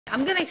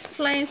I'm gonna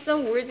explain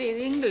some words in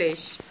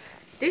English.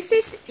 This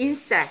is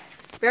insect.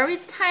 Very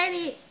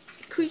tiny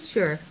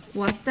creature.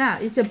 What's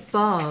that? It's a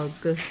bug.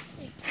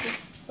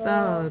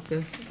 Bug.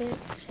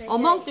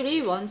 Among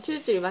three, 1, 2,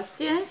 3. What's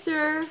the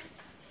answer?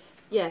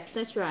 Yes,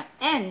 that's right.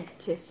 Ant.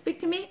 Speak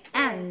to me.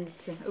 Ant.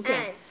 Okay.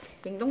 Ant.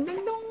 Ding dong,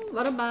 ding dong.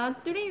 What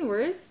about three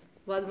words?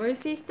 What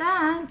words is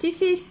that?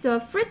 This is the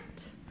fruit.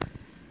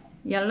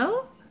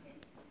 Yellow.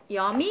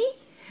 Yummy.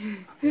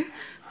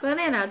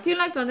 Banana. Do you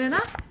like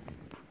banana?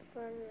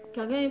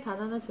 경현이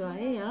바나나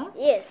좋아해요?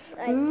 Yes,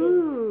 I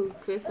do.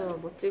 그래서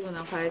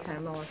멋지구나. 과일 잘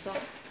먹어서.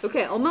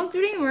 Okay, among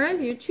three words,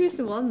 you choose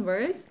one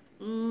word.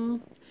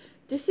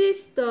 This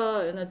is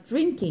the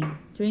drinking.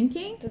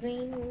 Drinking.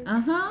 Drink.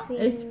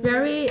 It's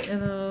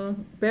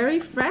very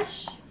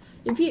fresh.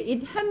 If you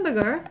eat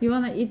hamburger, you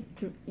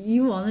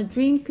wanna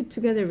drink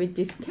together with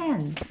this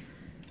can.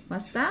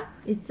 What's that?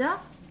 It's a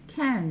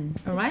can.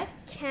 Alright?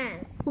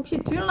 Can.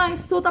 혹시 do you like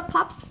soda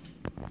pop?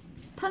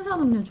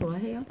 탄산음료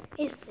좋아해요?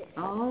 Yes.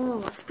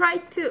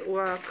 스프라이트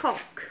or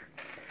coke?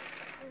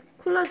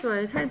 콜라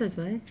좋아해? 사이다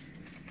좋아해?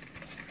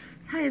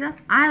 사이다?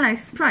 I like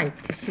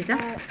Sprite. 시작.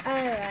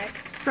 I like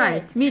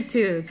Sprite. Me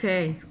too.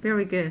 Okay,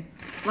 very good.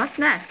 What's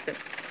next?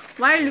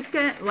 While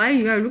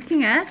you are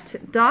looking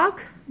at dog,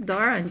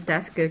 door, and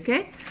desk.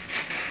 Okay.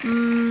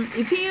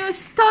 If you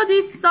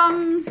study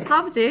some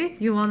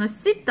subject, you wanna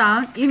sit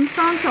down in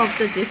front of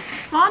this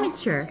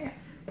furniture.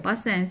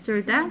 What's the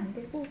answer then?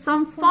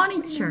 Some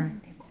furniture.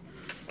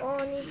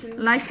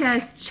 Like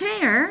a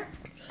chair,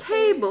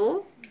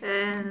 table,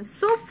 and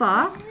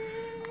sofa.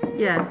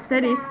 Yes,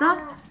 that is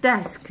the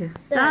desk.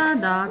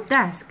 The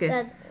desk.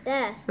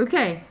 Desk.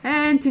 Okay,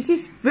 and this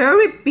is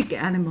very big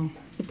animal.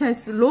 It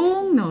has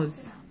long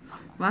nose.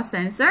 What's the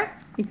answer?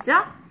 It's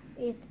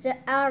an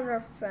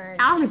elephant.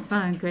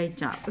 Elephant. Great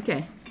job.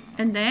 Okay,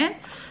 and then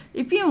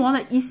if you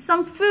want to eat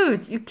some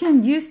food, you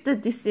can use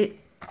this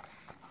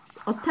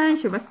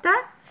utensil. What's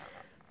that?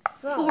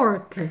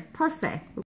 Fork. Perfect.